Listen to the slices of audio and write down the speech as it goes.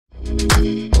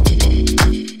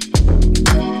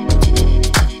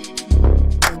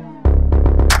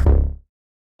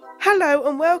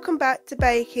and welcome back to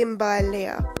Baking by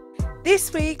Leah.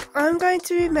 This week I'm going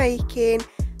to be making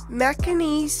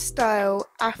Macanese style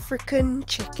African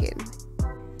chicken.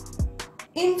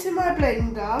 Into my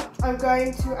blender I'm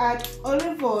going to add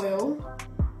olive oil,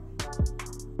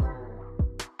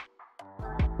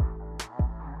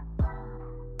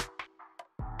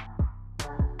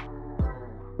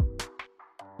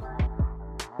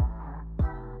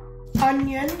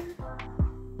 onion,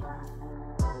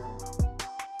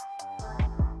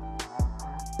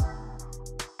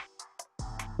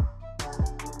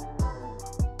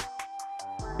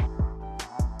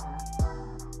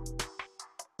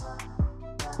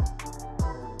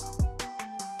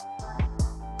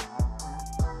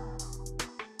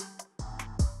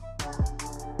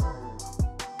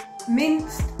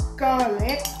 minced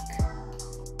garlic,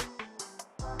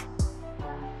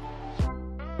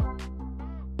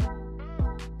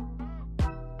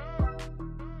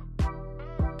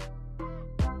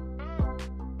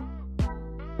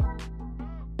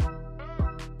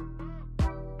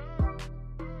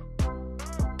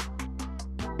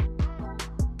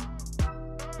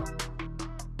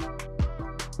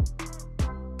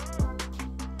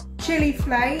 chilli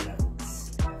flakes,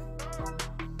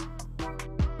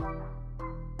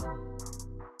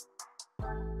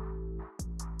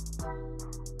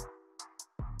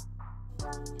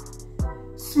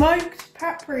 smoked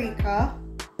paprika,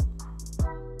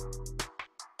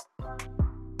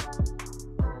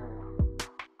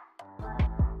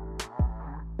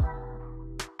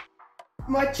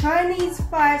 my Chinese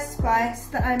fire spice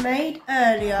that I made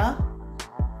earlier,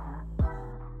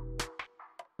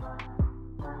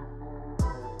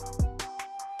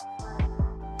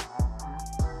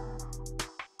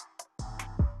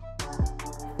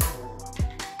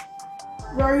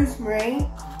 rosemary,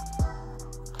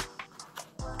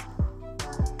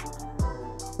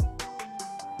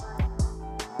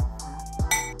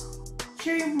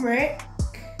 turmeric,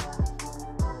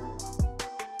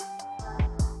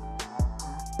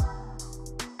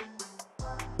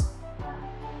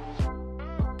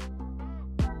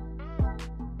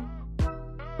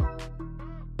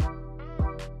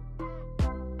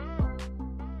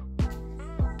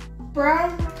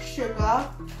 brown sugar,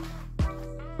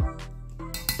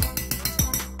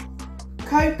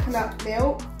 coconut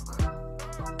milk,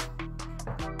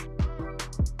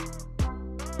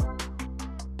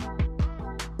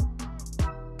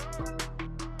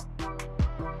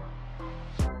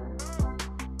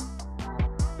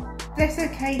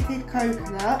 desiccated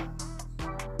coconut,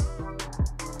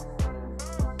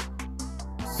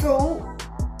 salt,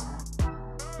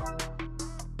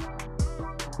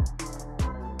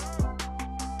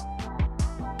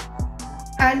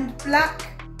 and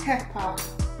black pepper.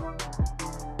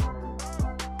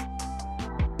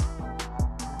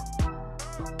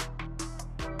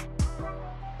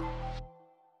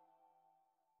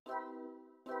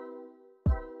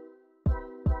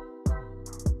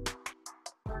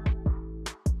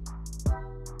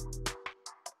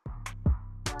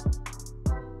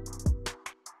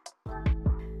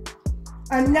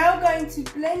 I'm now going to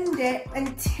blend it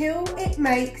until it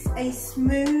makes a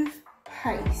smooth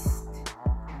paste.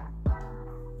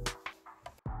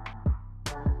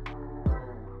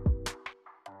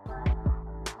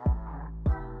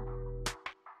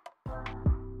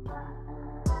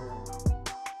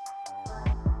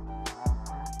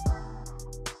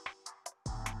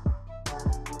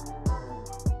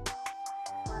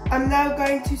 I'm now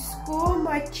going to score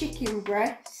my chicken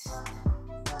breast.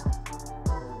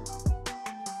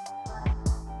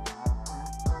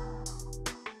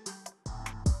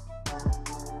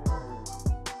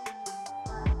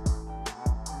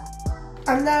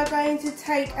 I'm now going to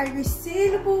take a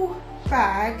resealable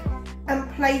bag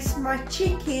and place my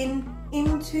chicken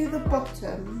into the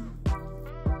bottom.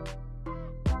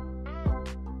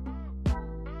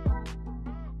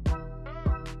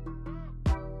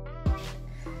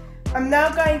 I'm now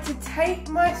going to take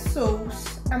my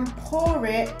sauce and pour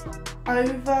it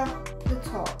over the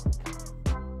top.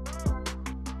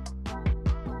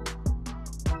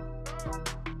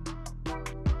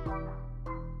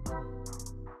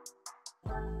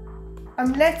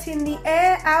 I'm letting the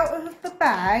air out of the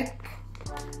bag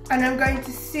and I'm going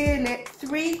to seal it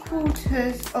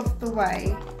 3/4 of the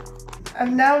way.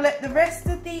 I've now let the rest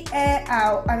of the air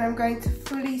out and I'm going to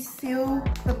fully seal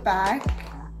the bag.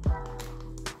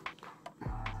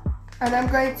 And I'm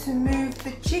going to move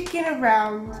the chicken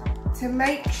around to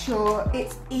make sure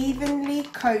it's evenly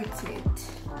coated.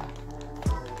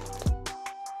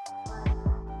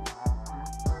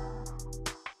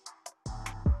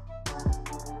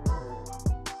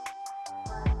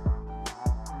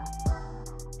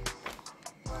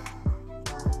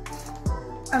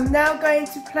 I'm now going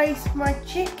to place my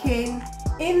chicken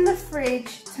in the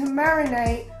fridge to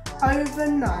marinate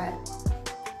overnight.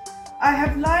 I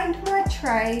have lined my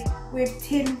tray with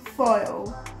tin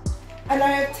foil and I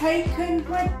have taken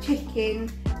my chicken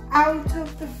out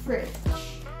of the fridge.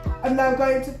 I'm now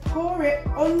going to pour it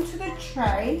onto the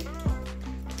tray.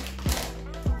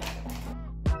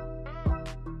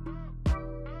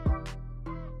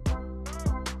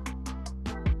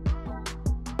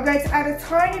 I'm going to add a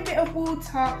tiny bit of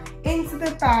water into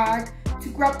the bag to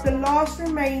grab the last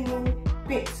remaining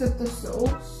bits of the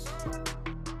sauce.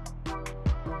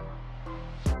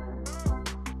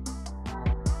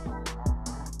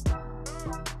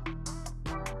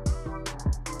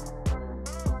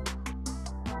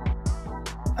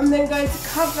 I'm then going to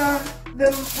cover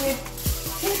them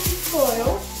with tin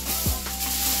foil.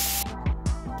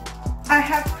 I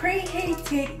have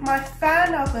preheated my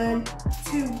fan oven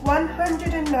to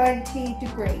 190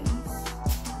 degrees.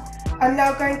 I'm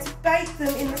now going to bake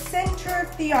them in the centre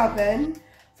of the oven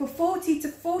for 40 to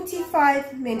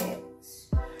 45 minutes.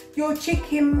 Your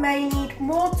chicken may need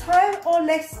more time or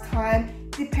less time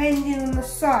depending on the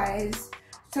size,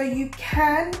 so you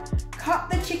can cut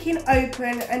the chicken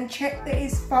open and check that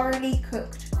it's thoroughly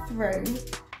cooked through.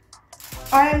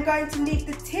 I am going to leave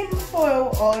the tin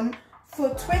foil on for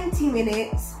 20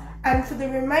 minutes, and for the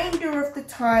remainder of the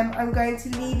time I'm going to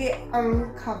leave it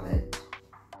uncovered.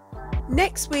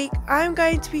 Next week I'm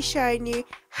going to be showing you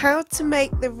how to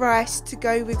make the rice to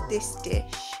go with this dish.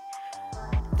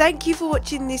 Thank you for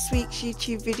watching this week's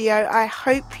YouTube video. I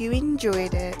hope you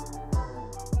enjoyed it.